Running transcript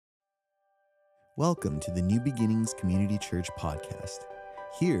Welcome to the New Beginnings Community Church podcast.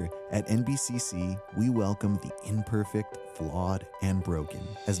 Here at NBCC, we welcome the imperfect, flawed, and broken,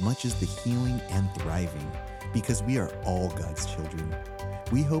 as much as the healing and thriving, because we are all God's children.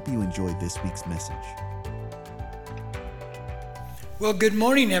 We hope you enjoyed this week's message. Well, good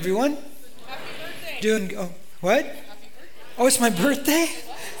morning, everyone. Happy birthday. What? Happy birthday. Oh, it's my birthday?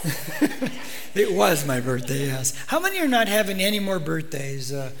 It was my birthday, yes. How many are not having any more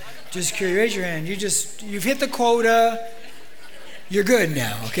birthdays? Just curious, raise your hand. You've hit the quota. You're good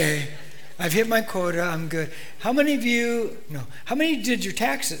now, okay? I've hit my quota, I'm good. How many did your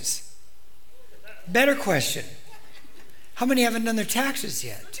taxes? Better question. How many haven't done their taxes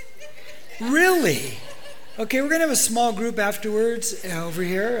yet? Really? Okay, we're going to have a small group afterwards over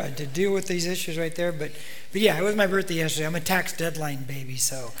here to deal with these issues right there. But yeah, it was my birthday yesterday. I'm a tax deadline baby,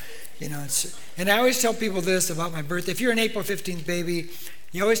 so, and I always tell people this about my birthday. If you're an April 15th baby,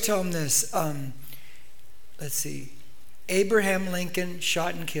 you always tell them this. Let's see. Abraham Lincoln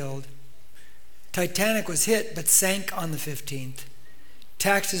shot and killed. Titanic was hit but sank on the 15th.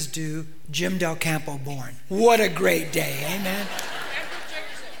 Taxes due. Jim Del Campo born. What a great day, amen?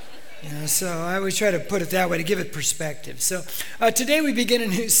 So I always try to put it that way to give it perspective. So today we begin a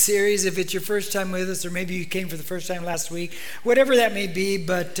new series. If it's your first time with us, or maybe you came for the first time last week, whatever that may be.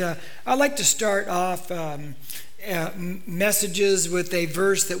 But I'd like to start off messages with a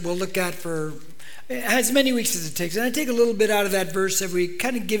verse that we'll look at for as many weeks as it takes. And I take a little bit out of that verse every week.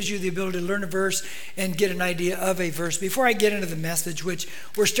 Kind of gives you the ability to learn a verse and get an idea of a verse. Before I get into the message, which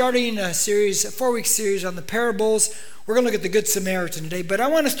we're starting a 4-week series on the parables. We're going to look at the Good Samaritan today, but I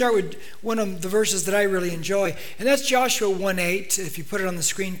want to start with one of the verses that I really enjoy, and that's Joshua 1:8, if you put it on the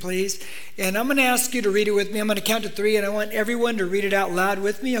screen, please. And I'm going to ask you to read it with me. I'm going to count to 3, and I want everyone to read it out loud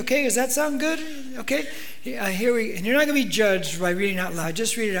with me, okay? Does that sound good? Okay? And you're not going to be judged by reading out loud.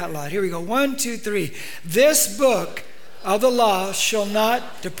 Just read it out loud. Here we go. 1, 2, 3. This book of the law shall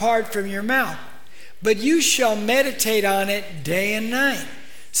not depart from your mouth, but you shall meditate on it day and night,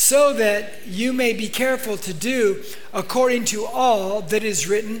 so that you may be careful to do according to all that is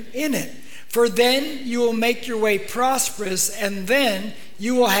written in it. For then you will make your way prosperous, and then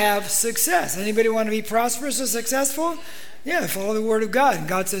you will have success. Anybody want to be prosperous or successful? Yeah, follow the word of God, and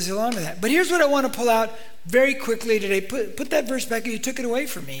God says he'll honor that. But here's what I want to pull out very quickly today. Put that verse back. You took it away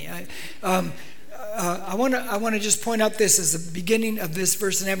from me. I want to just point out this as the beginning of this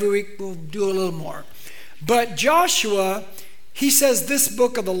verse, and every week we'll do a little more. But Joshua, he says, this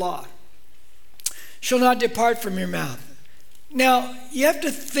book of the law shall not depart from your mouth. Now, you have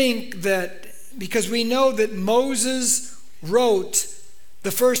to think that, because we know that Moses wrote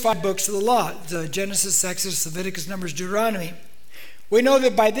the first 5 books of the law, the Genesis, Exodus, Leviticus, Numbers, Deuteronomy. We know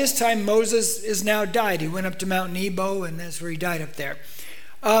that by this time Moses is now died. He went up to Mount Nebo, and that's where he died up there.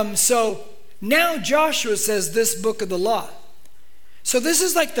 So now Joshua says this book of the law. So this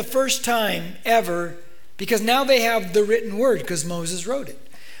is like the first time ever, because now they have the written word, because Moses wrote it.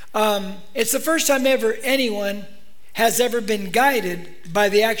 It's the first time ever anyone has ever been guided by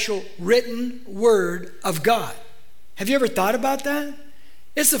the actual written word of God. Have you ever thought about that?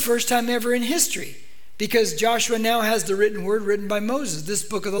 It's the first time ever in history, because Joshua now has the written word written by Moses, this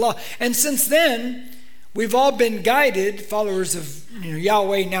book of the law. And since then, we've all been guided, followers of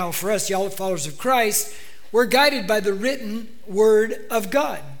Yahweh now for us, followers of Christ, we're guided by the written word of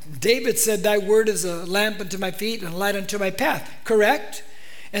God. David said, thy word is a lamp unto my feet and a light unto my path. Correct?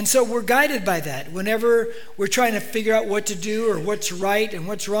 And so we're guided by that. Whenever we're trying to figure out what to do or what's right and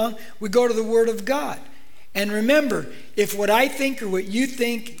what's wrong, we go to the word of God. And remember, if what I think or what you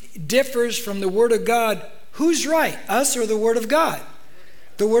think differs from the word of God, who's right? Us or the word of God?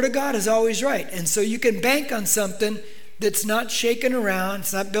 The word of God is always right. And so you can bank on something that's not shaken around.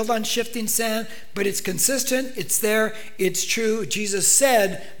 It's not built on shifting sand, but it's consistent. It's there. It's true. Jesus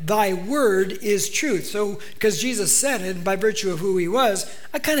said, thy word is truth. So because Jesus said it, and by virtue of who he was,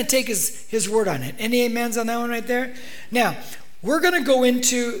 I kind of take his word on it. Any amens on that one right there? Now, we're going to go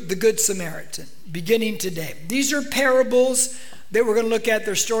into the Good Samaritan beginning today. These are parables that we're going to look at.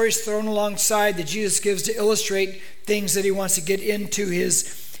 They're stories thrown alongside that Jesus gives to illustrate things that he wants to get into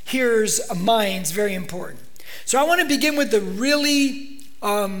his hearers' minds. Very important. So I want to begin with the really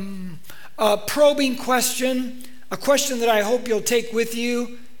probing question, a question that I hope you'll take with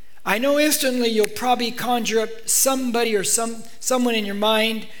you. I know instantly you'll probably conjure up somebody or someone in your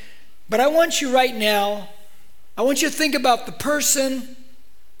mind, but I want you right now, I want you to think about the person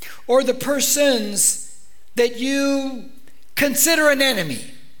or the persons that you consider an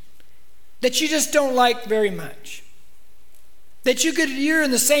enemy, that you just don't like very much, that you're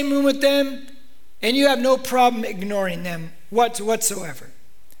in the same room with them and you have no problem ignoring them whatsoever.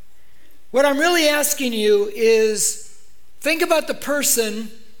 What I'm really asking you is think about the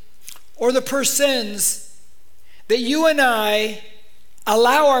person or the persons that you and I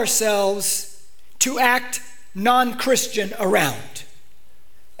allow ourselves to act non-Christian around.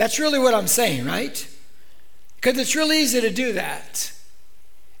 That's really what I'm saying, right? Because it's really easy to do that.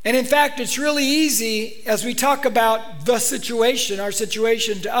 And in fact, it's really easy as we talk about the situation, our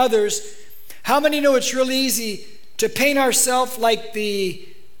situation to others. How many know it's really easy to paint ourselves like the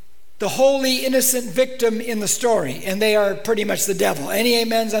holy, innocent victim in the story, and they are pretty much the devil? Any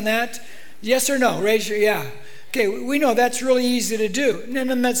amens on that? Yes or no? Raise your, yeah. Okay, we know that's really easy to do.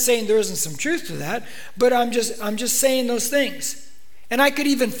 And I'm not saying there isn't some truth to that, but I'm just saying those things. And I could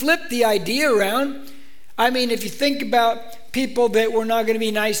even flip the idea around. I mean, if you think about people that we're not going to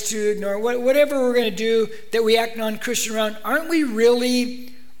be nice to, ignore, whatever we're going to do that we act non-Christian around, aren't we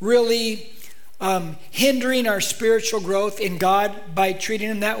really hindering our spiritual growth in God by treating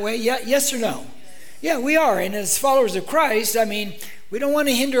Him that way? Yeah, yes or no? Yeah, we are. And as followers of Christ, I mean, we don't want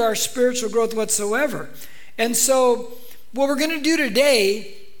to hinder our spiritual growth whatsoever. And so what we're going to do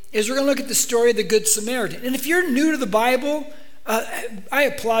today is we're going to look at the story of the Good Samaritan. And if you're new to the Bible, I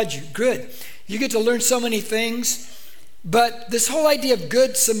applaud you. Good. You get to learn so many things. But this whole idea of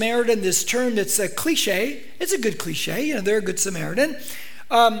Good Samaritan, this term that's a cliche, it's a good cliche, you know, they're a Good Samaritan.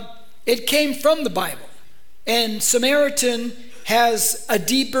 It came from the Bible. And Samaritan has a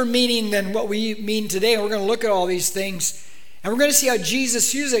deeper meaning than what we mean today. And we're going to look at all these things. And we're going to see how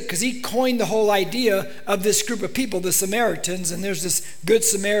Jesus used it, because He coined the whole idea of this group of people, the Samaritans. And there's this Good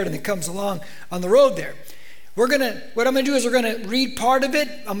Samaritan that comes along on the road there. What I'm going to do is we're going to read part of it.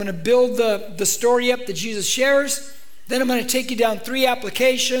 I'm going to build the story up that Jesus shares. Then I'm going to take you down 3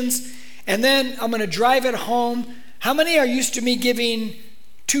 applications. And then I'm going to drive it home. How many are used to me giving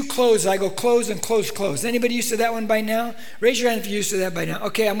 2 close? I go close and close, close. Anybody used to that one by now? Raise your hand if you're used to that by now.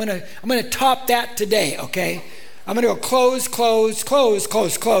 Okay, I'm going to top that today, okay? I'm going to go close, close, close,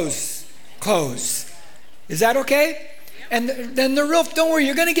 close, close, close. Is that okay? And then don't worry,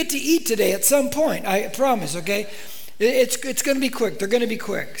 you're going to get to eat today at some point. I promise, okay? It's going to be quick. They're going to be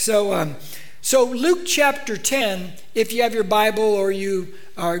quick. So Luke chapter 10, if you have your Bible or you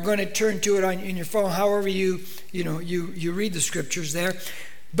are going to turn to it in your phone, however you read the scriptures there.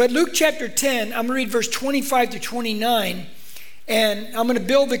 But Luke chapter 10, I'm going to read verse 25 to 29, and I'm going to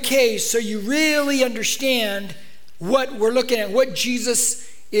build the case so you really understand what we're looking at, what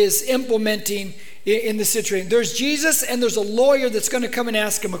Jesus is implementing in the situation. There's Jesus and there's a lawyer that's going to come and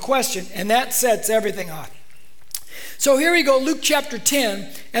ask him a question, and that sets everything off. So here we go, Luke chapter 10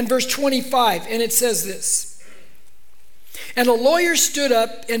 and verse 25, and it says this. And a lawyer stood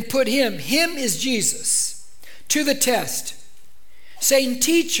up and put him is Jesus, to the test, saying,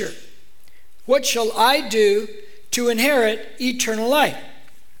 Teacher, what shall I do to inherit eternal life?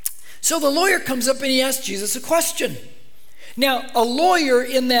 So the lawyer comes up and he asks Jesus a question. Now, a lawyer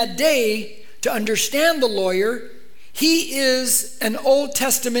in that day, to understand the lawyer, he is an Old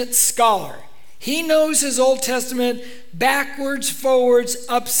Testament scholar. He knows his Old Testament backwards, forwards,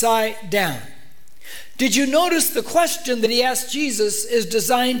 upside down. Did you notice the question that he asked Jesus is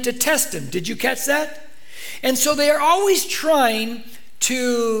designed to test him? Did you catch that? And so they are always trying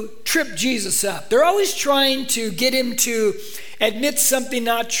to trip Jesus up. They're always trying to get him to admit something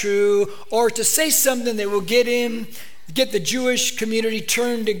not true, or to say something that will get the Jewish community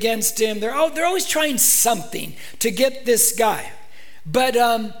turned against him. They're always trying something to get this guy. But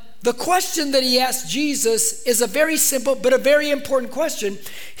the question that he asked Jesus is a very simple but a very important question.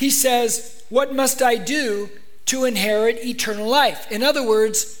 He says, what must I do to inherit eternal life? In other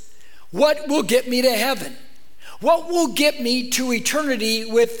words, what will get me to heaven? What will get me to eternity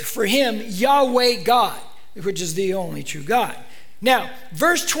with, for him, Yahweh God, which is the only true God. Now,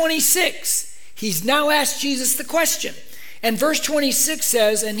 verse 26, he's now asked Jesus the question. And verse 26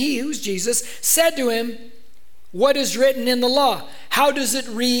 says, and he, who's Jesus, said to him, what is written in the law? How does it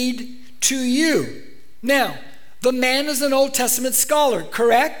read to you? Now, the man is an Old Testament scholar,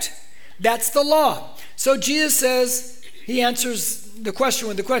 correct? That's the law. So Jesus says, he answers the question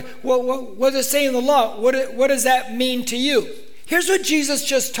with the question, well, what does it say in the law? What does that mean to you? Here's what Jesus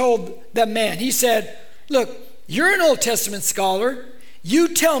just told that man. He said, look, you're an Old Testament scholar. You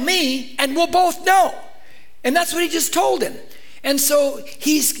tell me and we'll both know. And that's what he just told him. And so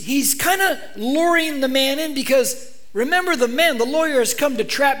he's kind of luring the man in, because remember, the lawyer has come to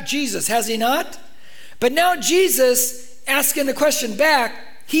trap Jesus, has he not? But now Jesus asking the question back,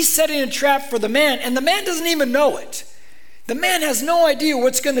 he's setting a trap for the man, and the man doesn't even know it. The man has no idea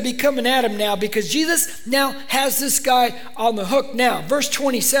what's going to be coming at him now, because Jesus now has this guy on the hook now. Verse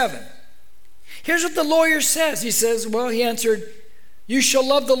 27. Here's what the lawyer says. He says, well, he answered, You shall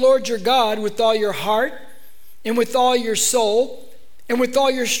love the Lord your God with all your heart and with all your soul and with all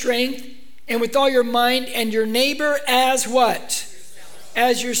your strength and with all your mind, and your neighbor as what?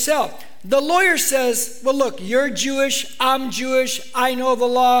 As yourself. The lawyer says, well, look, you're Jewish, I'm Jewish, I know the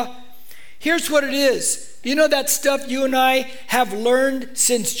law. Here's what it is. You know that stuff you and I have learned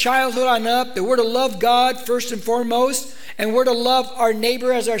since childhood on up, that we're to love God first and foremost, and we're to love our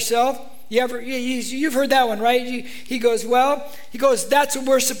neighbor as ourselves? You've heard that one, right? He goes, that's what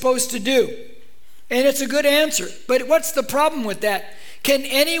we're supposed to do. And it's a good answer. But what's the problem with that? Can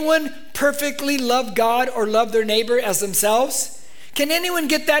anyone perfectly love God or love their neighbor as themselves? Can anyone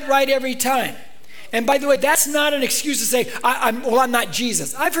get that right every time? And by the way, that's not an excuse to say, I'm not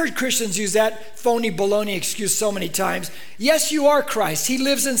Jesus. I've heard Christians use that phony baloney excuse so many times. Yes, you are Christ. He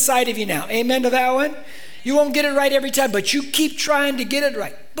lives inside of you now. Amen to that one? You won't get it right every time, but you keep trying to get it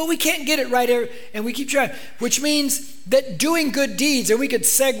right. But we can't get it right, and we keep trying, which means that doing good deeds, and we could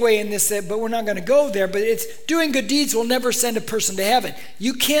segue in this, but we're not going to go there, but it's doing good deeds will never send a person to heaven.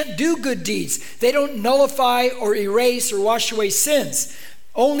 You can't do good deeds. They don't nullify or erase or wash away sins.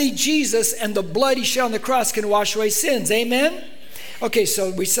 Only Jesus and the blood he shed on the cross can wash away sins. Amen? Okay,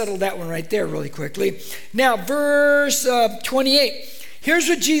 so we settled that one right there really quickly. Now, verse 28. Here's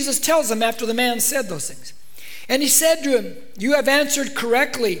what Jesus tells him after the man said those things. And he said to him, you have answered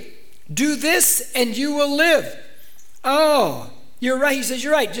correctly. Do this and you will live. Oh, you're right. He says,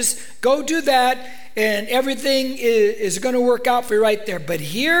 you're right. Just go do that and everything is going to work out for you right there. But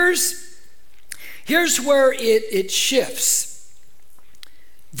here's where it shifts.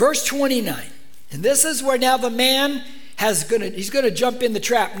 Verse 29. And this is where now the man he's going to jump in the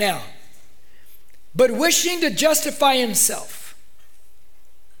trap now. But wishing to justify himself,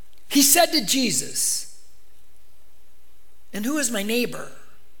 he said to Jesus, and who is my neighbor?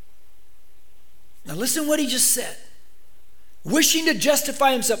 Now listen what he just said. Wishing to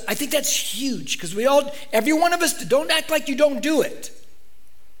justify himself. I think that's huge because every one of us, don't act like you don't do it.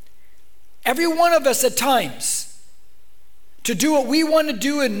 Every one of us at times, to do what we want to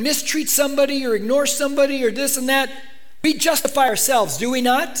do and mistreat somebody or ignore somebody or this and that, we justify ourselves, do we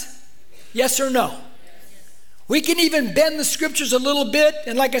not? Yes or no? We can even bend the scriptures a little bit.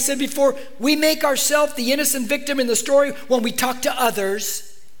 And like I said before, we make ourselves the innocent victim in the story when we talk to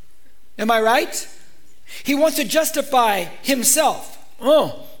others. Am I right? He wants to justify himself.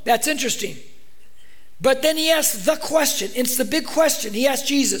 Oh, that's interesting. But then he asks the question. It's the big question. He asked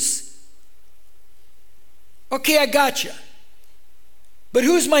Jesus. Okay, I got you. But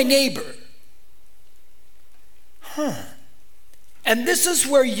who's my neighbor? And this is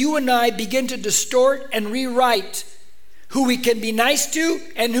where you and I begin to distort and rewrite who we can be nice to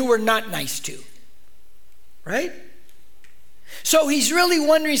and who we're not nice to. Right? So he's really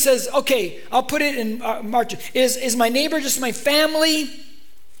wondering, he says, okay, I'll put it in margin. Is my neighbor just my family?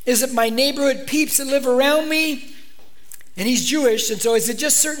 Is it my neighborhood peeps that live around me? And he's Jewish, and so is it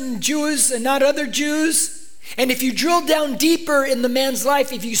just certain Jews and not other Jews? And if you drill down deeper in the man's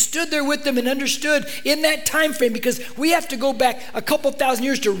life, if you stood there with them and understood in that time frame, because we have to go back a couple thousand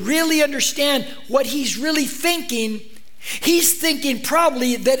years to really understand what he's really thinking. He's thinking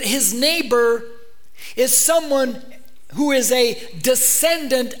probably that his neighbor is someone who is a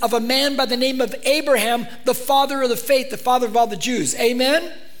descendant of a man by the name of Abraham, the father of the faith, the father of all the Jews.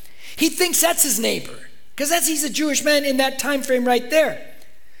 Amen? He thinks that's his neighbor because he's a Jewish man in that time frame right there.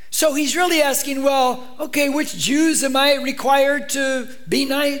 So he's really asking, well, okay, which Jews am I required to be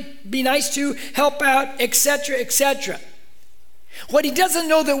nice to, help out, etc., etc. What he doesn't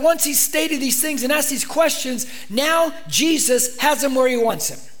know that once he's stated these things and asked these questions, now Jesus has him where he wants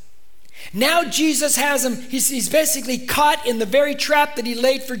him. Now Jesus has him, he's basically caught in the very trap that he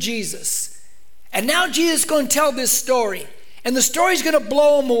laid for Jesus. And now Jesus is going to tell this story. And the story's going to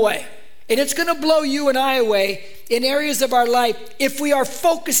blow him away. And it's going to blow you and I away in areas of our life if we are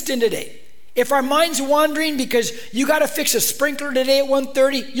focused in today. If our mind's wandering because you got to fix a sprinkler today at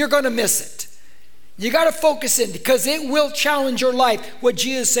 1:30, you're going to miss it. You got to focus in because it will challenge your life, what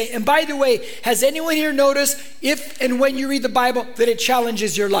Jesus is saying. And by the way, has anyone here noticed if and when you read the Bible that it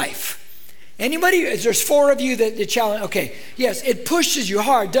challenges your life? Anybody? There's 4 of you that it challenges. Okay, yes, it pushes you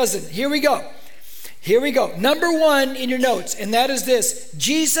hard, doesn't it? Here we go. Number 1 in your notes, and that is this.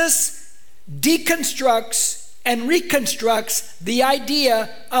 Jesus deconstructs and reconstructs the idea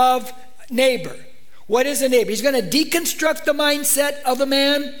of neighbor. What is a neighbor? He's going to deconstruct the mindset of the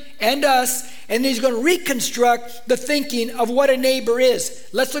man and us, and he's going to reconstruct the thinking of what a neighbor is.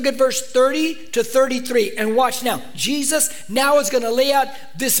 Let's look at verse 30 to 33 and watch now. Jesus now is going to lay out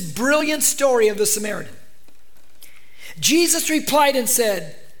this brilliant story of the Samaritan. Jesus replied and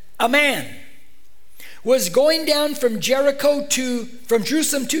said, a man was going down from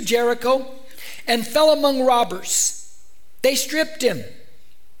Jerusalem to Jericho and fell among robbers. They stripped him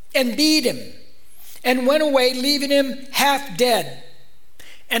and beat him and went away, leaving him half dead.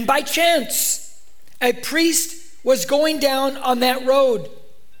 And by chance, a priest was going down on that road.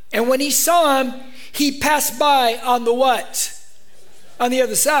 And when he saw him, he passed by on the what? On the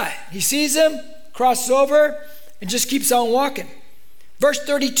other side. He sees him, crosses over, and just keeps on walking. Verse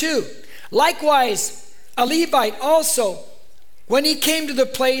 32, likewise, a Levite also, when he came to the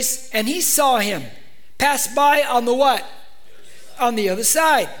place and he saw him, passed by on the what? On the other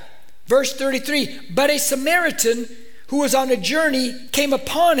side. Verse 33, but a Samaritan who was on a journey came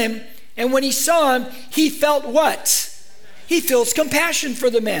upon him, and when he saw him, he felt what? He feels compassion for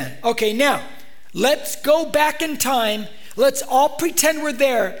the man. Okay, now, let's go back in time. Let's all pretend we're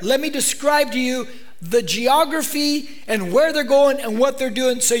there. Let me describe to you the geography and where they're going and what they're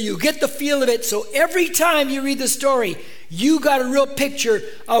doing so you get the feel of it. So every time you read the story, you got a real picture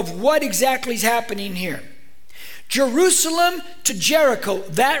of what exactly is happening here. Jerusalem to Jericho,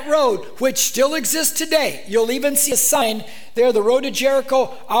 that road, which still exists today. You'll even see a sign there, the road to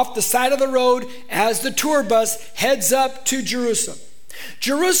Jericho, off the side of the road as the tour bus heads up to Jerusalem.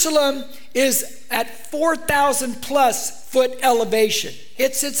 Jerusalem is at 4,000 plus foot elevation.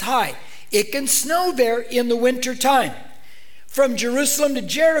 It's high. It can snow there in the winter time. From Jerusalem to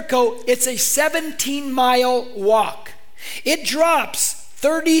Jericho, it's a 17-mile walk. It drops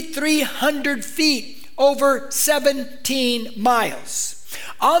 3,300 feet over 17 miles.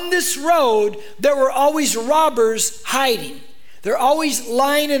 On this road, there were always robbers hiding. They're always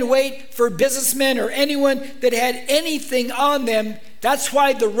lying in wait for businessmen or anyone that had anything on them. That's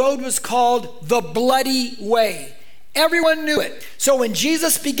why the road was called the Bloody Way. Everyone knew it. So when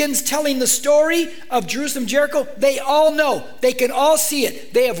Jesus begins telling the story of Jerusalem, Jericho, they all know. They can all see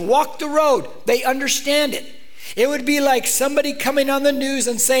it. They have walked the road. They understand it. It would be like somebody coming on the news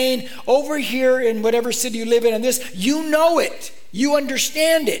and saying, over here in whatever city you live in, and this, you know it. You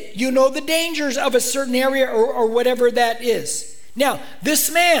understand it. You know the dangers of a certain area or whatever that is. Now, this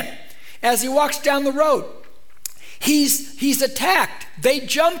man, as he walks down the road, he's attacked. They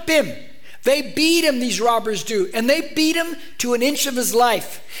jump him. They beat him, these robbers do. And they beat him to an inch of his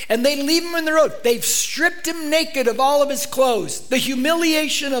life. And they leave him in the road. They've stripped him naked of all of his clothes. The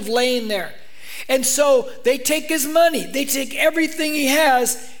humiliation of laying there. And so they take his money. They take everything he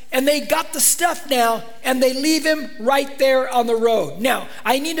has. And they got the stuff now. And they leave him right there on the road. Now,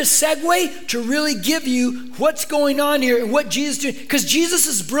 I need a segue to really give you what's going on here and what Jesus is doing. Because Jesus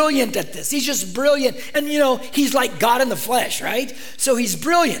is brilliant at this. He's just brilliant. And you know, he's like God in the flesh, right? So he's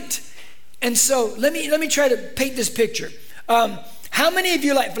brilliant. And so let me try to paint this picture. How many of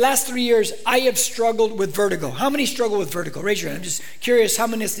you, like the last 3 years, I have struggled with vertigo? How many struggle with vertigo? Raise your hand. I'm just curious how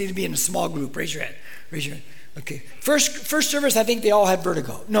many of us need to be in a small group. Raise your hand. Raise your hand. Okay. First service, I think they all had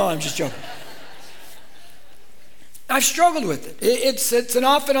vertigo. No, I'm just joking. I've struggled with it. It's an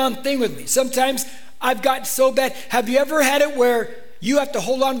off and on thing with me. Sometimes I've gotten so bad. Have you ever had it where you have to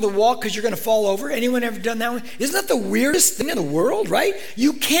hold on to the wall because you're going to fall over? Anyone ever done that one? Isn't that the weirdest thing in the world, right?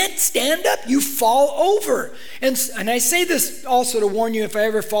 You can't stand up. You fall over. And I say this also to warn you, if I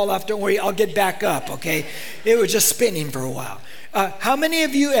ever fall off, don't worry, I'll get back up, okay? It was just spinning for a while. How many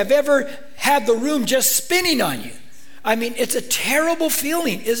of you have ever had the room just spinning on you? I mean, it's a terrible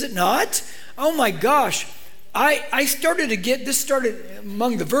feeling, is it not? Oh my gosh. I started to get, this started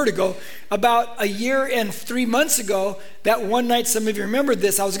among the vertigo about 1 year and 3 months ago. That one night, some of you remember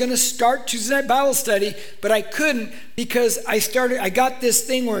this, I was going to start Tuesday night Bible study, but I couldn't because I got this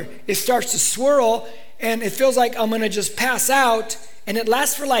thing where it starts to swirl and it feels like I'm going to just pass out, and it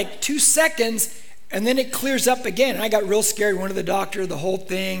lasts for like 2 seconds and then it clears up again. And I got real scared, went to the doctor, the whole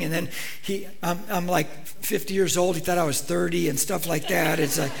thing, and then I'm like 50 years old, he thought I was 30 and stuff like that.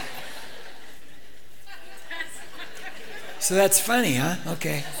 It's like, so that's funny, huh?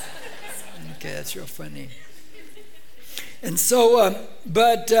 Okay, that's real funny. And so,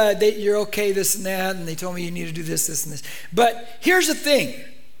 you're okay, this and that, and they told me you need to do this, this, and this. But here's the thing.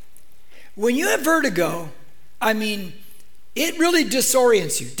 When you have vertigo, I mean, it really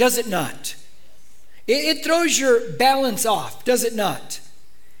disorients you, does it not? It throws your balance off, does it not?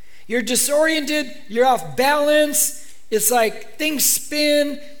 You're disoriented, you're off balance, it's like things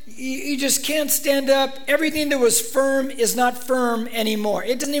spin, you just can't stand up. Everything that was firm is not firm anymore.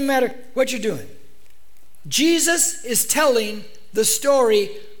 It doesn't even matter what you're doing. Jesus is telling the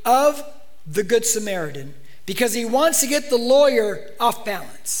story of the Good Samaritan because he wants to get the lawyer off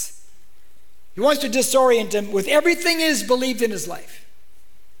balance. He wants to disorient him with everything he has believed in his life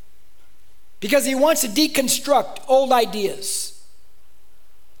because he wants to deconstruct old ideas.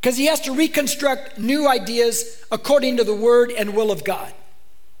 because he has to reconstruct new ideas according to the word and will of God.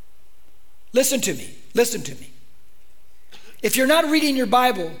 Listen to me. Listen to me. If you're not reading your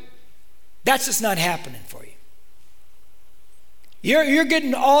Bible, that's just not happening for you. You're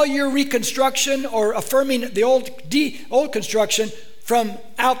getting all your reconstruction or affirming the old construction from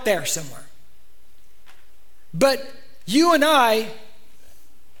out there somewhere. But you and I,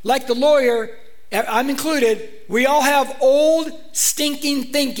 like the lawyer, I'm included, we all have old stinking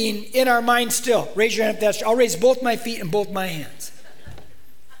thinking in our mind still. Raise your hand if that's true. I'll raise both my feet and both my hands.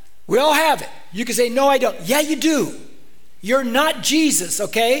 We all have it. You can say, no, I don't. Yeah, you do. You're not Jesus,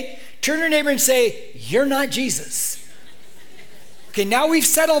 okay? Turn to your neighbor and say, you're not Jesus. Okay, now we've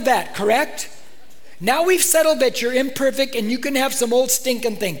settled that, correct? Now we've settled that you're imperfect and you can have some old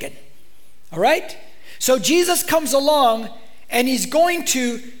stinking thinking. All right? So Jesus comes along and he's going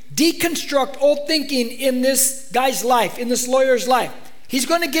to deconstruct old thinking in this guy's life, in this lawyer's life. He's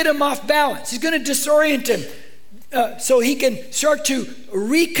going to get him off balance. He's going to disorient him so he can start to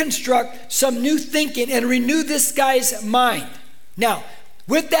reconstruct some new thinking and renew this guy's mind. Now,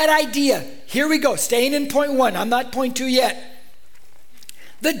 with that idea, here we go. Staying in point 1. I'm not point 2 yet.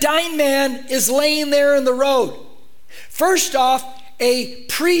 The dying man is laying there in the road. First off, a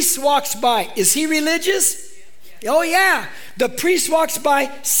priest walks by. Is he religious? Oh, yeah. The priest walks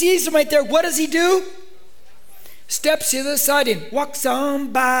by, sees him right there. What does he do? Steps to the side and walks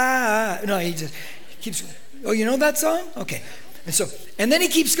on by. No, he just keeps. Oh, you know that song? Okay. And then he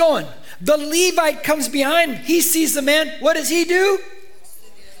keeps going. The Levite comes behind him. He sees the man. What does he do?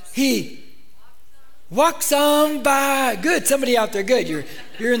 He walks on by. Good. Somebody out there. Good.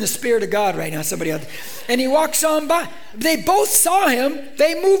 You're in the Spirit of God right now. Somebody out there. And he walks on by. They both saw him.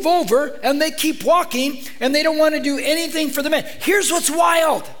 They move over and they keep walking and they don't want to do anything for the man. Here's what's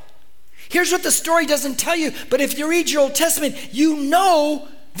wild. Here's what the story doesn't tell you. But if you read your Old Testament, you know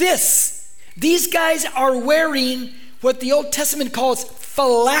this. These guys are wearing what the Old Testament calls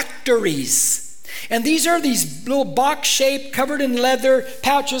phylacteries. And these are these little box-shaped, covered in leather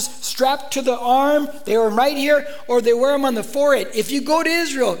pouches strapped to the arm. They wear them right here, or they wear them on the forehead. If you go to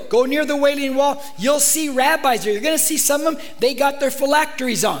Israel, go near the Wailing Wall, you'll see rabbis there. You're going to see some of them, they got their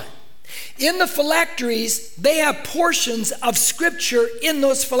phylacteries on. In the phylacteries, they have portions of Scripture in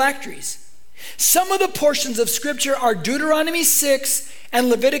those phylacteries. Some of the portions of Scripture are Deuteronomy 6 and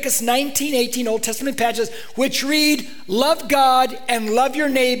Leviticus 19:18, Old Testament passages, which read, love God and love your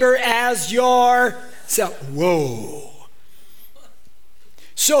neighbor as yourself. Whoa.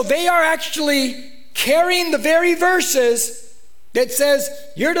 So they are actually carrying the very verses that says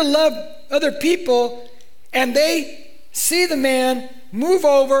you're to love other people, and they see the man move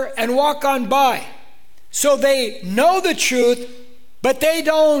over and walk on by. So they know the truth, but they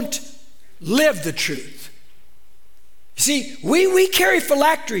don't live the truth. See, we carry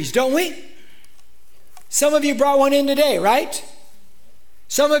phylacteries, don't we? Some of you brought one in today, right?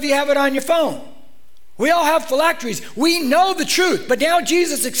 Some of you have it on your phone. We all have phylacteries. We know the truth, but now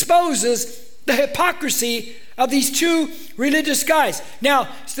Jesus exposes the hypocrisy of these two religious guys. Now,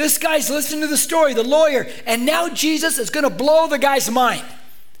 this guy's listening to the story, the lawyer, and now Jesus is going to blow the guy's mind.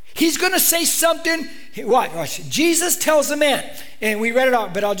 He's going to say something. Watch. Jesus tells the man, and we read it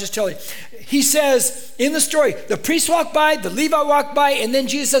out, but I'll just tell you. He says in the story, the priest walked by, the Levite walked by, and then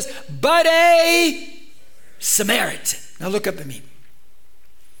Jesus says, but a Samaritan. Now look up at me.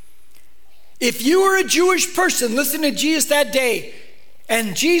 If you were a Jewish person listening to Jesus that day,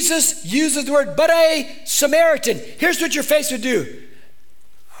 and Jesus uses the word, but a Samaritan, here's what your face would do.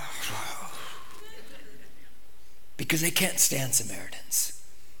 Because they can't stand Samaritans.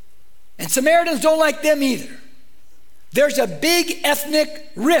 And Samaritans don't like them either. There's a big ethnic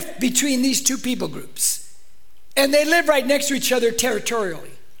rift between these two people groups. And they live right next to each other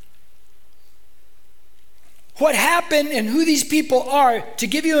territorially. What happened and who these people are, to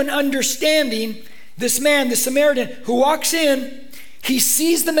give you an understanding, this man, the Samaritan, who walks in, he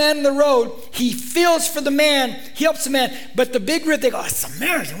sees the man in the road, he feels for the man, he helps the man, but the big rift, they go,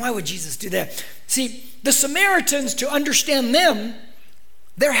 Samaritan, why would Jesus do that? See, the Samaritans, to understand them,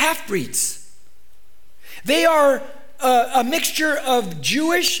 they're half-breeds. They are a mixture of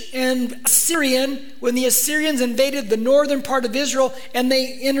Jewish and Assyrian when the Assyrians invaded the northern part of Israel and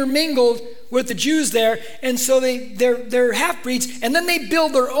they intermingled with the Jews there, and so they're half-breeds, and then they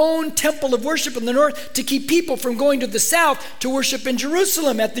build their own temple of worship in the north to keep people from going to the south to worship in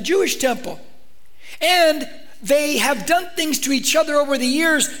Jerusalem at the Jewish temple. And they have done things to each other over the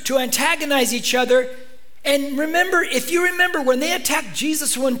years to antagonize each other. And remember, if you remember, when they attacked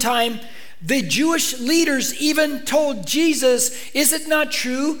Jesus one time, the Jewish leaders even told Jesus, is it not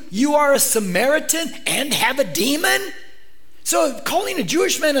true you are a Samaritan and have a demon? So calling a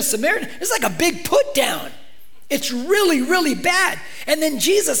Jewish man a Samaritan is like a big put down. It's really, really bad. And then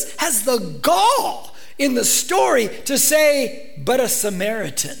Jesus has the gall in the story to say, but a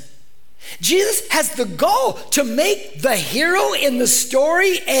Samaritan. Jesus has the gall to make the hero in the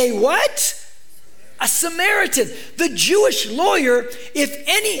story a what? A Samaritan. The Jewish lawyer,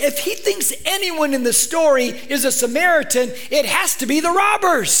 if he thinks anyone in the story is a Samaritan, it has to be the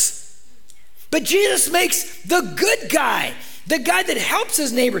robbers. But Jesus makes the good guy, the guy that helps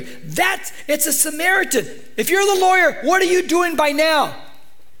his neighbor, it's a Samaritan. If you're the lawyer, what are you doing by now?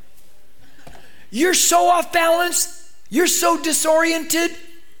 You're so off balance. You're so disoriented.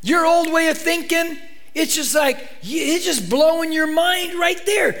 Your old way of thinking, it's just like, it's just blowing your mind right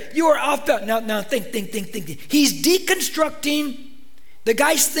there. You are off balance. Now think. He's deconstructing the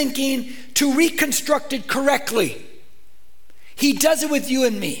guy's thinking to reconstruct it correctly. He does it with you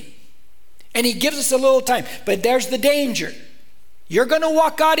and me. And he gives us a little time. But there's the danger. You're going to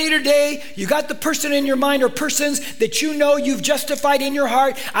walk out here today. You got the person in your mind or persons that you know you've justified in your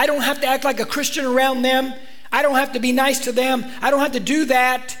heart. I don't have to act like a Christian around them. I don't have to be nice to them. I don't have to do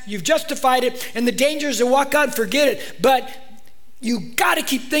that. You've justified it. And the danger is to walk out and forget it. But you got to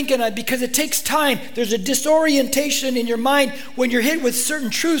keep thinking it because it takes time. There's a disorientation in your mind when you're hit with certain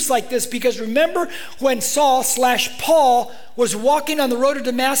truths like this. Because remember when Saul/Paul was walking on the road to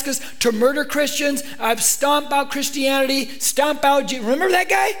Damascus to murder Christians, stomp out Christianity, stomp out... Remember that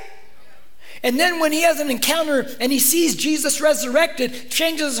guy? And then when he has an encounter and he sees Jesus resurrected,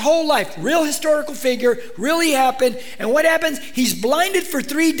 changes his whole life. Real historical figure, really happened. And what happens? He's blinded for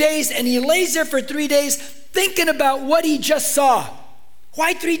 3 days and he lays there for 3 days thinking about what he just saw.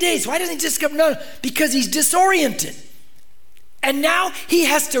 Why 3 days? Why doesn't he just come? No, because he's disoriented. And now he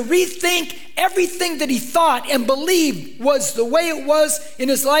has to rethink everything that he thought and believed was the way it was in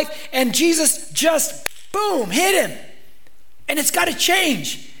his life. And Jesus just, boom, hit him. And it's got to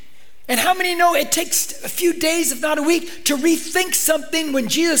change. And how many know it takes a few days, if not a week, to rethink something when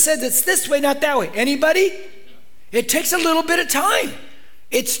Jesus said it's this way, not that way? Anybody? It takes a little bit of time.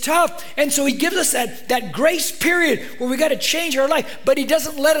 It's tough. And so he gives us that grace period where we got to change our life. But he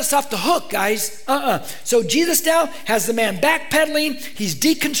doesn't let us off the hook, guys. So Jesus now has the man backpedaling. He's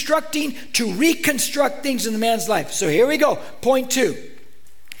deconstructing to reconstruct things in the man's life. So here we go. Point 2.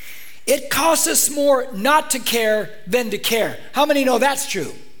 It costs us more not to care than to care. How many know that's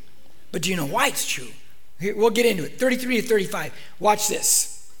true? But do you know why it's true? Here, we'll get into it. 33 to 35. Watch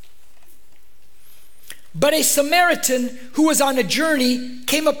this. But a Samaritan who was on a journey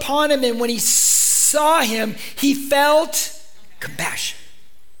came upon him, and when he saw him, he felt compassion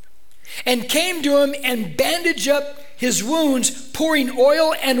and came to him and bandaged up his wounds, pouring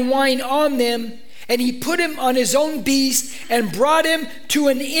oil and wine on them. And he put him on his own beast and brought him to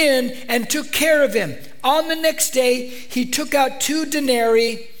an inn and took care of him. On the next day, he took out 2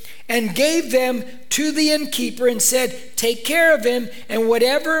 denarii and gave them to the innkeeper and said, take care of him, and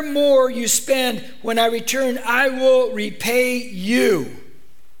whatever more you spend, when I return, I will repay you.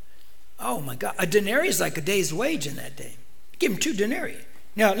 Oh my God, a denarii is like a day's wage in that day. Give him 2 denarii.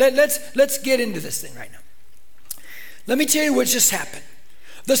 Now, let's get into this thing right now. Let me tell you what just happened.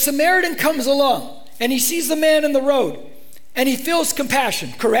 The Samaritan comes along, and he sees the man in the road, and he feels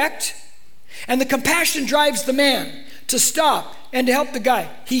compassion, correct? And the compassion drives the man to stop and to help the guy.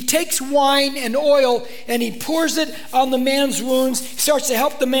 He takes wine and oil and he pours it on the man's wounds. He starts to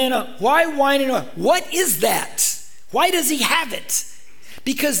help the man up. Why wine and oil? What is that? Why does he have it?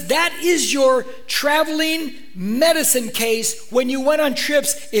 Because that is your traveling medicine case when you went on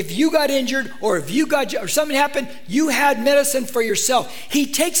trips. If you got injured or if you got or something happened, you had medicine for yourself.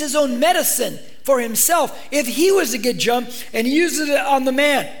 He takes his own medicine for himself if he was to get jumped, and he uses it on the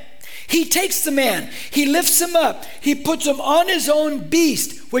man. He takes the man, he lifts him up, he puts him on his own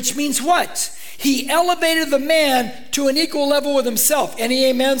beast, which means what? He elevated the man to an equal level with himself. Any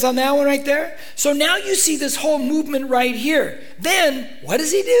amens on that one right there? So now you see this whole movement right here. Then, what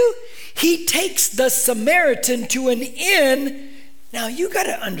does he do? He takes the Samaritan to an inn. Now you got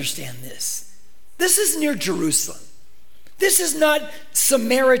to understand this. This is near Jerusalem. This is not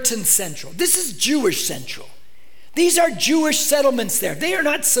Samaritan Central. This is Jewish Central. These are Jewish settlements there. They are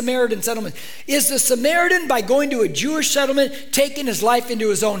not Samaritan settlements. Is the Samaritan, by going to a Jewish settlement, taking his life into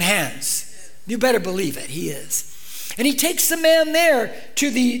his own hands? You better believe it, he is. And he takes the man there to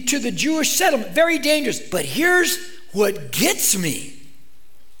the Jewish settlement. Very dangerous. But here's what gets me.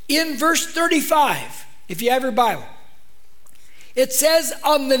 In verse 35, if you have your Bible, it says,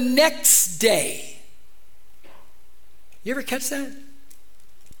 on the next day. You ever catch that?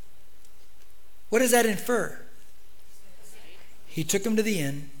 What does that infer? He took him to the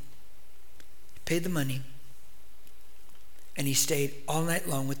inn, paid the money, And he stayed all night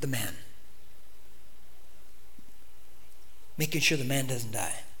long with the man, making sure the man doesn't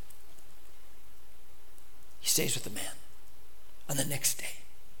die. He stays with the man on the next day.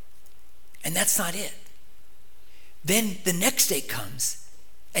 And that's not it. Then the next day comes,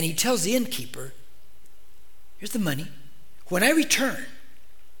 and he tells the innkeeper, here's the money. When I return,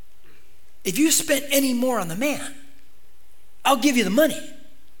 if you spent any more on the man, I'll give you the money.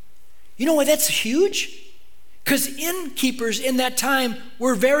 You know why that's huge? Because innkeepers in that time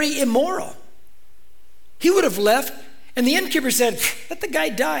were very immoral. He would have left, and the innkeeper said, let the guy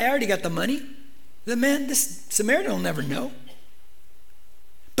die. I already got the money. The man, this Samaritan will never know.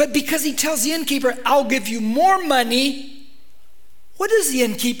 But because he tells the innkeeper, I'll give you more money, what does the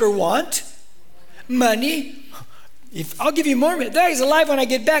innkeeper want? Money. If I'll give you more money, that guy's alive when I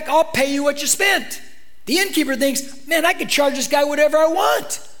get back, I'll pay you what you spent. The innkeeper thinks, man, I could charge this guy whatever I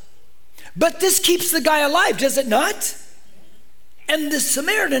want. But this keeps the guy alive, does it not? And the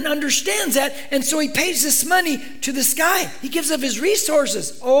Samaritan understands that, and so he pays this money to this guy. He gives up his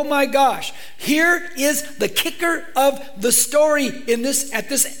resources. Oh my gosh. Here is the kicker of the story at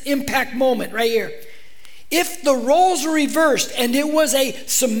this impact moment right here. If the roles were reversed and it was a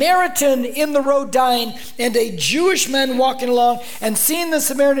Samaritan in the road dying and a Jewish man walking along and seeing the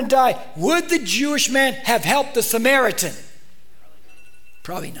Samaritan die, would the Jewish man have helped the Samaritan?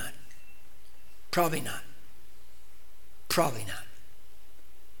 Probably not. Probably not. Probably not.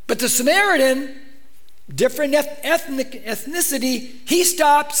 But the Samaritan, different ethnicity, he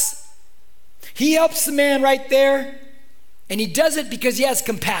stops. He helps the man right there. And he does it because he has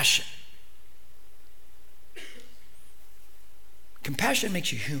compassion. Compassion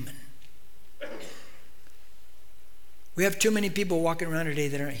makes you human. We have too many people walking around today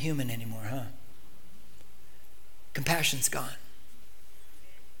that aren't human anymore, huh? Compassion's gone.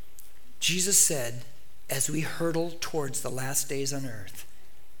 Jesus said, as we hurtle towards the last days on earth,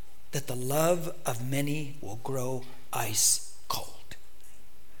 that the love of many will grow ice cold.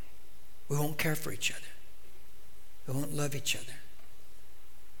 We won't care for each other. We won't love each other.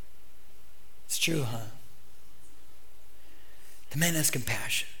 It's true, huh? The man has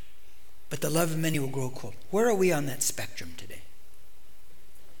compassion, but the love of many will grow cold. Where are we on that spectrum today?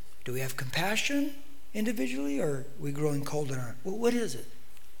 Do we have compassion individually, or are we growing cold in our... What is it?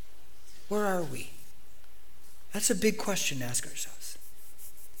 Where are we? That's a big question to ask ourselves.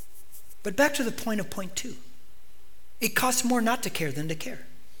 But back to the point of point 2. It costs more not to care than to care.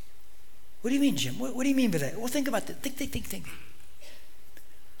 What do you mean, Jim? What do you mean by that? Well, think about that. Think.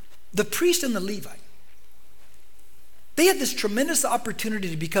 The priest and the Levite, they had this tremendous opportunity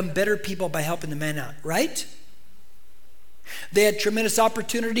to become better people by helping the man out, right? They had tremendous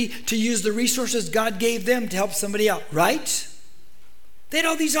opportunity to use the resources God gave them to help somebody out, right? They had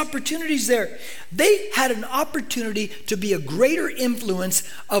all these opportunities there. They had an opportunity to be a greater influence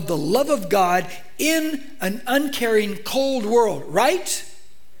of the love of God in an uncaring, cold world, right?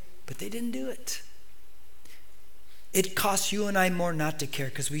 But they didn't do it. It costs you and I more not to care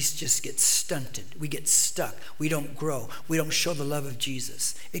because we just get stunted. We get stuck. We don't grow. We don't show the love of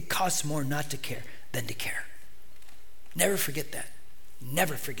Jesus. It costs more not to care than to care. Never forget that.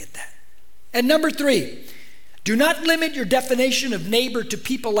 Never forget that. And number 3, do not limit your definition of neighbor to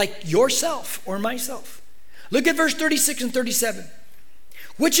people like yourself or myself. Look at verse 36 and 37.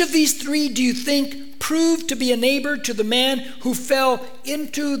 Which of these 3 do you think proved to be a neighbor to the man who fell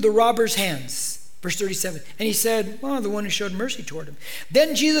into the robber's hands? Verse 37. And he said, well, the one who showed mercy toward him.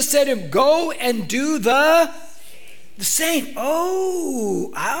 Then Jesus said to him, go and do the same.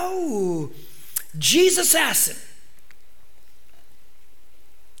 Oh. Jesus asked him,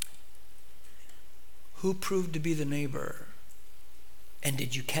 who proved to be the neighbor? And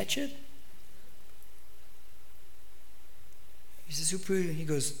did you catch it? He says, who proved it? He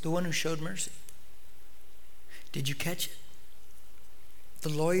goes, the one who showed mercy. Did you catch it? The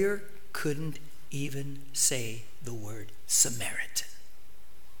lawyer couldn't even say the word Samaritan.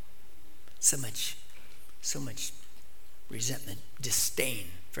 So much resentment, disdain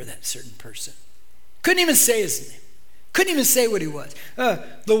for that certain person. Couldn't even say his name. Couldn't even say what he was.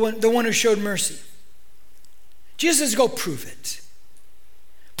 The one who showed mercy. Jesus says, go prove it.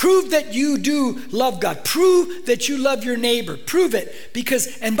 Prove that you do love God. Prove that you love your neighbor. Prove it.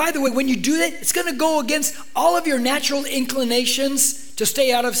 Because, and by the way, when you do that, it's going to go against all of your natural inclinations to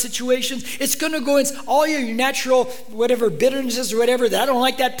stay out of situations. It's going to go against all your natural, whatever, bitternesses or whatever, that I don't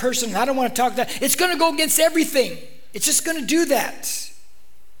like that person, I don't want to talk to that. It's going to go against everything. It's just going to do that.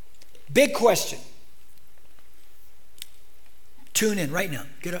 Big question. Tune in right now.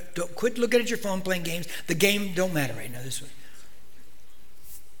 Get up. Don't quit looking at your phone playing games. The game don't matter right now this way.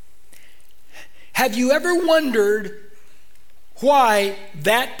 Have you ever wondered why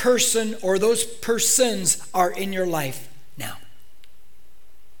that person or those persons are in your life now.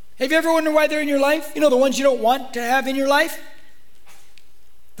 Have you ever wondered why they're in your life? You know, the ones you don't want to have in your life?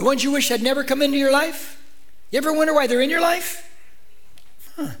 The ones you wish had never come into your life? You ever wonder why they're in your life?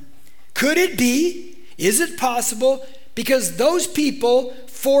 Could it be, is it possible, because those people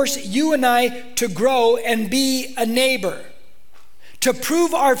force you and I to grow and be a neighbor, to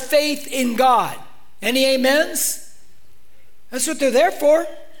prove our faith in God? Any amens? That's what they're there for.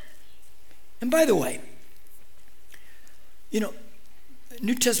 And by the way, you know,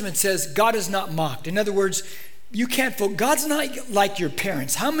 New Testament says God is not mocked. In other words, you can't fool. God's not like your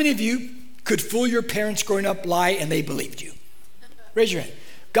parents. How many of you could fool your parents growing up, lie, and they believed you? Raise your hand.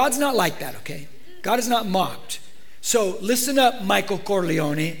 God's not like that, okay? God is not mocked. So listen up, Michael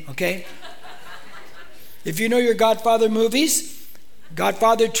Corleone, okay? If you know your Godfather movies,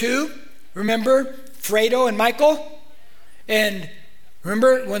 Godfather 2, remember Fredo and Michael? And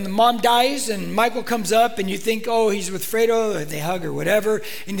remember when the mom dies and Michael comes up and you think, oh, he's with Fredo, or they hug or whatever,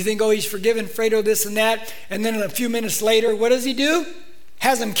 and you think, oh, he's forgiven Fredo this and that, and then a few minutes later, what does he do?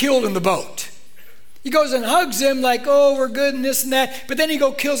 Has him killed in the boat. He goes and hugs him like, oh, we're good and this and that, but then he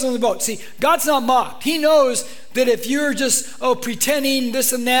kills him in the boat. See, God's not mocked. He knows that if you're just, pretending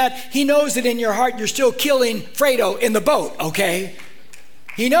this and that, he knows that in your heart you're still killing Fredo in the boat, okay?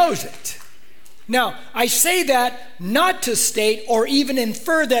 He knows it. Now, I say that not to state or even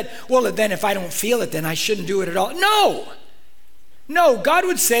infer that, well, then if I don't feel it, then I shouldn't do it at all. No, God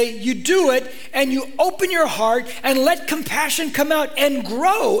would say you do it and you open your heart and let compassion come out and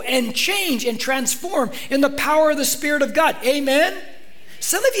grow and change and transform in the power of the Spirit of God. Amen?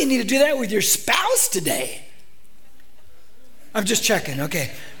 Some of you need to do that with your spouse today. I'm just checking,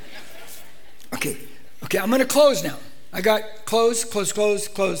 okay. Okay, I'm going to close now. I got close.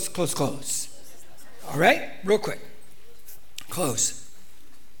 All right, real quick. Close.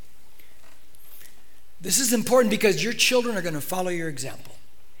 This is important because your children are going to follow your example.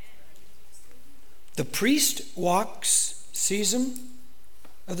 The priest walks, sees him,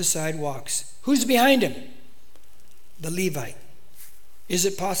 other side walks. Who's behind him? The Levite. Is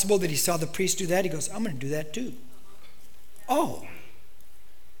it possible that he saw the priest do that? He goes, I'm going to do that too. Oh,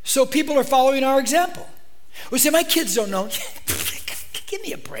 so people are following our example. We say, my kids don't know. Give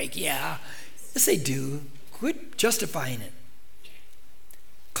me a break, yeah. Yes, they do. Quit justifying it.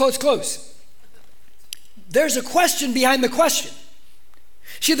 Close. There's a question behind the question.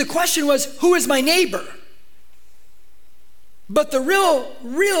 See, the question was, who is my neighbor? But the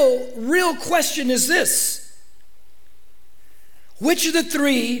real question is this. Which of the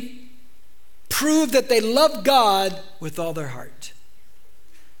three prove that they love God with all their heart?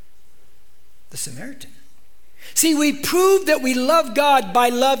 The Samaritan. See, we prove that we love God by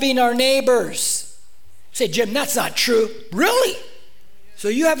loving our neighbors. Say, Jim, that's not true. Really? So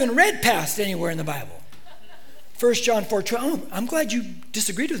you haven't read past anywhere in the Bible. 1 John 4:12. Oh, I'm glad you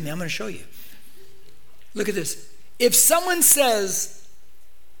disagreed with me. I'm going to show you. Look at this. If someone says,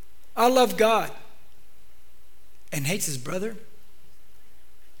 I love God, and hates his brother,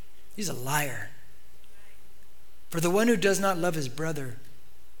 he's a liar. For the one who does not love his brother,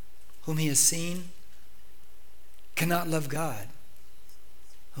 whom he has seen, cannot love God,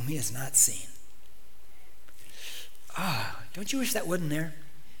 whom he has not seen. Don't you wish that wasn't there?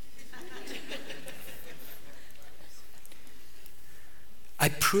 I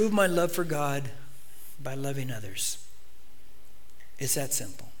prove my love for God by loving others. It's that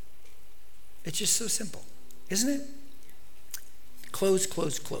simple. It's just so simple, isn't it?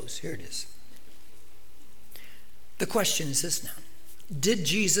 Close. Here it is. The question is this now. Did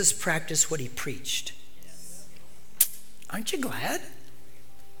Jesus practice what he preached? Aren't you glad?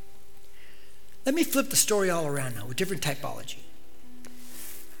 Let me flip the story all around now with different typology.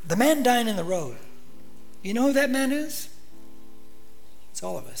 The man dying in the road. You know who that man is? It's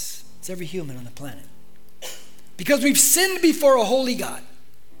all of us. It's every human on the planet. Because we've sinned before a holy God.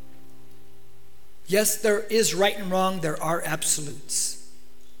 Yes, there is right and wrong. There are absolutes.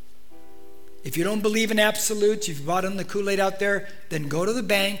 If you don't believe in absolutes, if you bought in the Kool-Aid out there, then go to the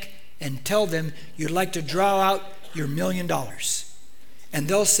bank and tell them you'd like to draw out your $1 million. And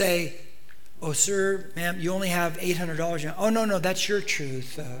they'll say, oh, sir, ma'am, you only have $800. Oh, no, that's your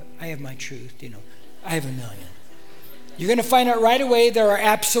truth. I have my truth. I have $1 million. You're going to find out right away there are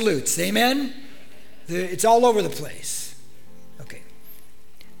absolutes. Amen? It's all over the place. Okay.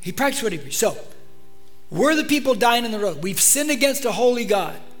 He practiced what he preached. So, we're the people dying in the road. We've sinned against a holy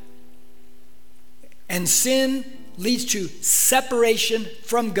God. And sin leads to separation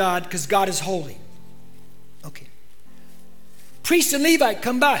from God because God is holy. Okay. Priest and Levite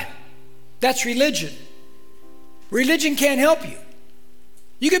come by. That's religion. Religion can't help you.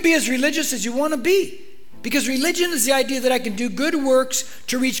 You can be as religious as you want to be. Because religion is the idea that I can do good works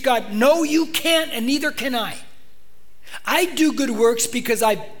to reach God. No, you can't, and neither can I. I do good works because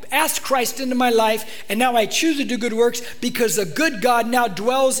I asked Christ into my life, and now I choose to do good works because the good God now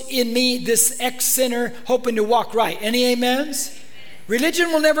dwells in me, this ex-sinner, hoping to walk right. Any amens?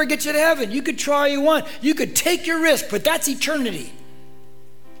 Religion will never get you to heaven. You could try all you want. You could take your risk, but that's eternity.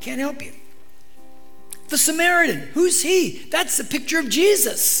 Can't help you. The Samaritan, who's he? That's the picture of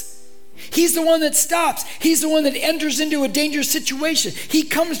Jesus. He's the one that stops. He's the one that enters into a dangerous situation. He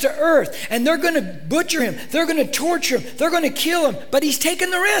comes to earth, and they're going to butcher him. They're going to torture him. They're going to kill him, but he's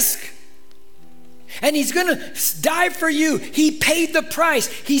taken the risk. And he's going to die for you. He paid the price.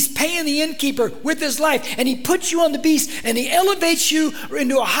 He's paying the innkeeper with his life, and he puts you on the beast, and he elevates you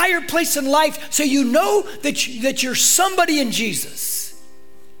into a higher place in life so you know that you're somebody in Jesus.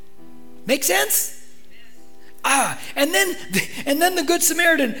 Make sense? And then the Good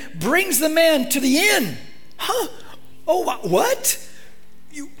Samaritan brings the man to the inn. Huh? Oh, what?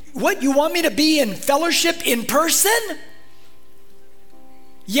 What? You want me to be in fellowship in person?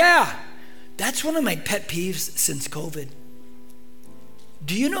 Yeah. That's one of my pet peeves since COVID.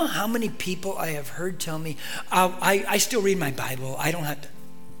 Do you know how many people I have heard tell me, I still read my Bible. I don't have to.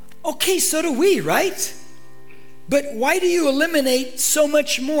 Okay, so do we, right? But why do you eliminate so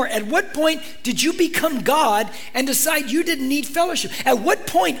much more? At what point did you become God and decide you didn't need fellowship? At what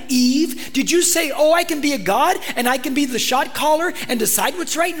point, Eve, did you say, oh, I can be a God and I can be the shot caller and decide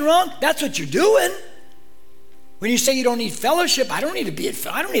what's right and wrong? That's what you're doing. When you say you don't need fellowship, I don't need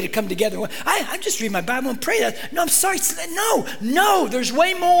to come together. I just read my Bible and pray that. No, I'm sorry. No, there's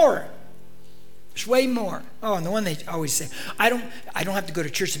way more. There's way more. Oh, and the one they always say, I don't have to go to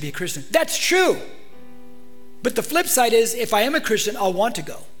church to be a Christian. That's true. But the flip side is, if I am a Christian, I'll want to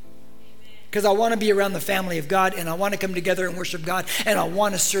go. Because I want to be around the family of God, and I want to come together and worship God, and I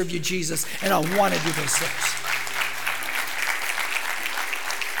want to serve you, Jesus, and I want to do those things.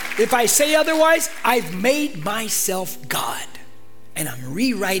 If I say otherwise, I've made myself God, and I'm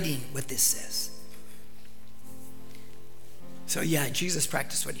rewriting what this says. So yeah, Jesus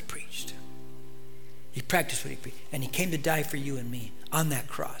practiced what he preached. He practiced what he preached, and he came to die for you and me on that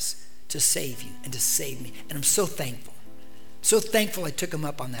cross. To save you and to save me. And I'm so thankful. So thankful I took him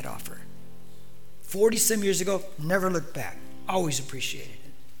up on that offer. 40-some years ago, never looked back. Always appreciated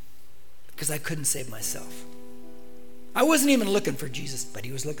it. Because I couldn't save myself. I wasn't even looking for Jesus, but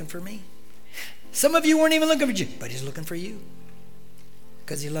he was looking for me. Some of you weren't even looking for Jesus, but he's looking for you.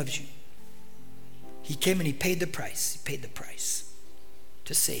 Because he loves you. He came and he paid the price. He paid the price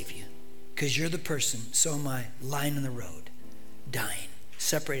to save you. Because you're the person, so am I, lying on the road, dying.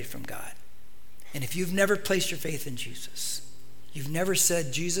 Separated from God. And if you've never placed your faith in Jesus, you've never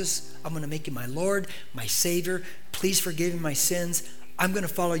said, Jesus, I'm going to make you my Lord, my Savior. Please forgive me my sins. I'm going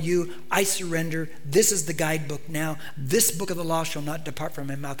to follow you. I surrender. This is the guidebook now. This book of the law shall not depart from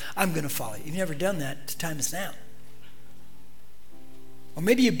my mouth. I'm going to follow you. You've never done that. The time is now. Or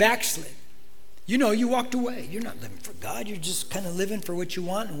maybe you backslid. You know, you walked away. You're not living for God. You're just kind of living for what you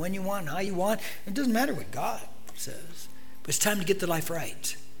want and when you want and how you want. It doesn't matter what God says. But it's time to get the life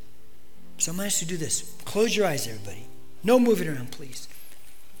right. So I'm going to ask you to do this. Close your eyes, everybody. No moving around, please.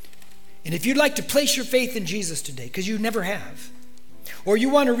 And if you'd like to place your faith in Jesus today, because you never have, or you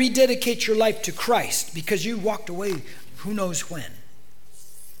want to rededicate your life to Christ because you walked away who knows when,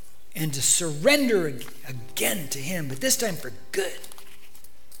 and to surrender again to him, but this time for good,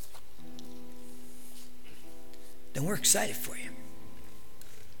 then we're excited for you.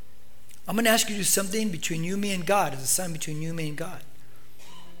 I'm going to ask you to do something between you, me, and God as a sign between you, me, and God.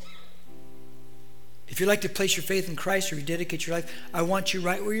 If you'd like to place your faith in Christ or rededicate your life, I want you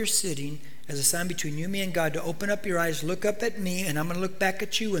right where you're sitting as a sign between you, me, and God to open up your eyes, look up at me, and I'm going to look back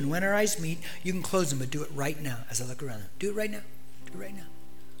at you, and when our eyes meet, you can close them, but do it right now as I look around. Do it right now. Do it right now.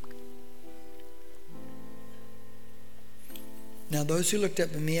 Now, those who looked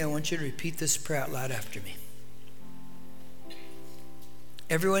up at me, I want you to repeat this prayer out loud after me.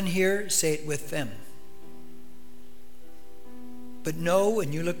 Everyone here, say it with them. But know,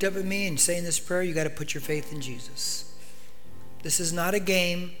 when you looked up at me and saying this prayer, you got to put your faith in Jesus. This is not a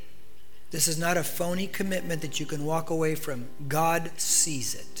game. This is not a phony commitment that you can walk away from. God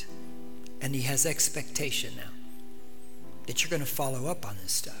sees it. And he has expectation now that you're going to follow up on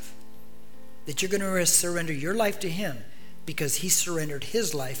this stuff. That you're going to surrender your life to him because he surrendered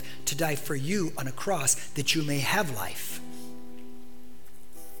his life to die for you on a cross that you may have life.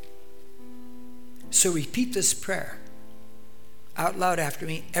 So repeat this prayer out loud after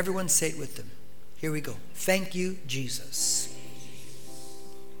me. Everyone say it with them. Here we go. Thank you, Jesus.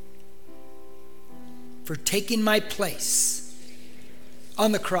 for taking my place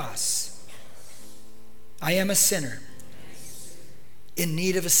on the cross. I am a sinner in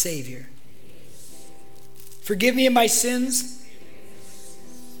need of a Savior. Forgive me of my sins,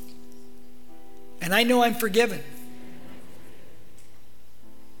 and I know I'm forgiven.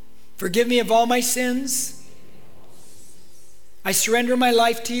 Forgive me of all my sins. I surrender my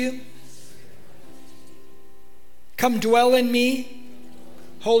life to you. Come dwell in me,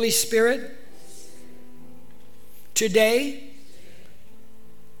 Holy Spirit. Today,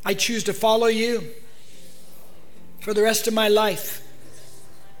 I choose to follow you for the rest of my life.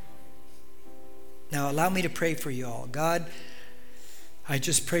 Now, allow me to pray for you all. God, I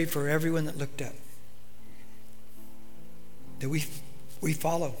just pray for everyone that looked up, that we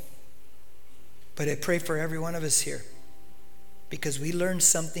follow. But I pray for every one of us here, because we learned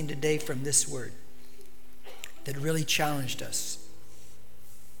something today from this word that really challenged us.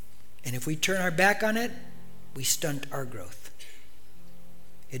 And if we turn our back on it, we stunt our growth.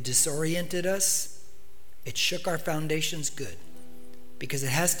 It disoriented us. It shook our foundations good, because it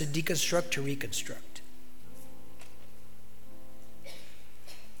has to deconstruct to reconstruct.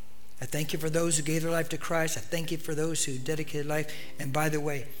 I thank you for those who gave their life to Christ. I thank you for those who dedicated life. And by the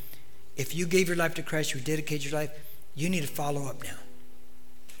way, if you gave your life to Christ, you dedicated your life, you need to follow up now.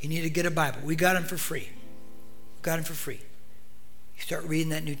 You need to get a Bible. We got them for free. We got them for free. You start reading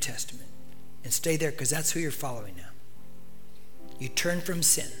that New Testament and stay there, because that's who you're following now. You turn from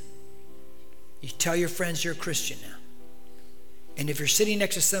sin. You tell your friends you're a Christian now. And if you're sitting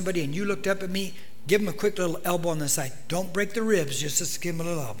next to somebody and you looked up at me, give them a quick little elbow on the side. Don't break the ribs, just give them a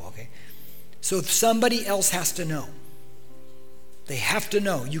little elbow, okay? So if somebody else has to know, they have to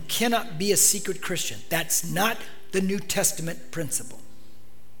know. You cannot be a secret Christian. That's not the New Testament principle.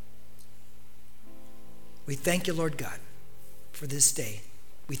 We thank you, Lord God, for this day.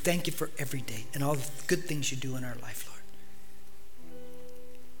 We thank you for every day and all the good things you do in our life, Lord.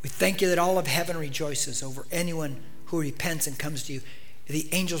 We thank you that all of heaven rejoices over anyone who repents and comes to you. The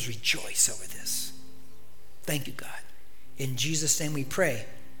angels rejoice over this. Thank you, God. In Jesus' name we pray.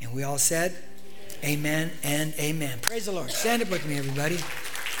 And we all said, amen and amen. Praise the Lord. Stand up with me, everybody.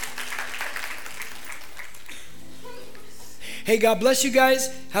 Hey, God bless you guys.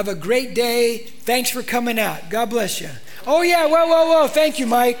 Have a great day. Thanks for coming out. God bless you. Oh, yeah. Whoa. Thank you,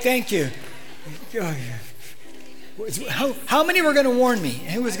 Mike. Thank you. Oh, yeah. How many were going to warn me?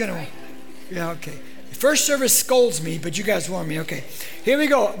 Who was going to? Yeah, okay. First service scolds me, but you guys warn me. Okay. Here we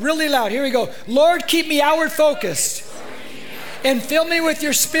go. Really loud. Here we go. Lord, keep me outward focused and fill me with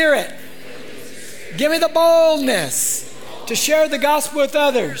your Spirit. Give me the boldness to share the gospel with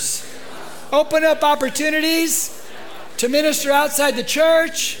others. Open up opportunities to minister outside the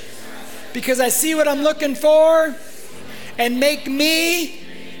church, because I see what I'm looking for, and make me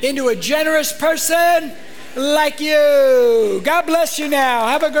into a generous person like you. God bless you now.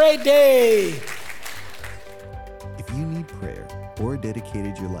 Have a great day. If you need prayer or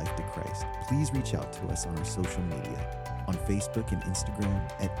dedicated your life to Christ, please reach out to us on our social media, on Facebook and Instagram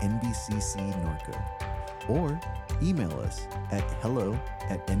at NBCC Norco, or email us at hello@nbcc.com.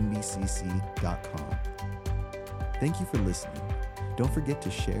 Thank you for listening. Don't forget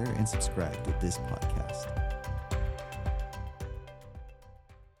to share and subscribe to this podcast.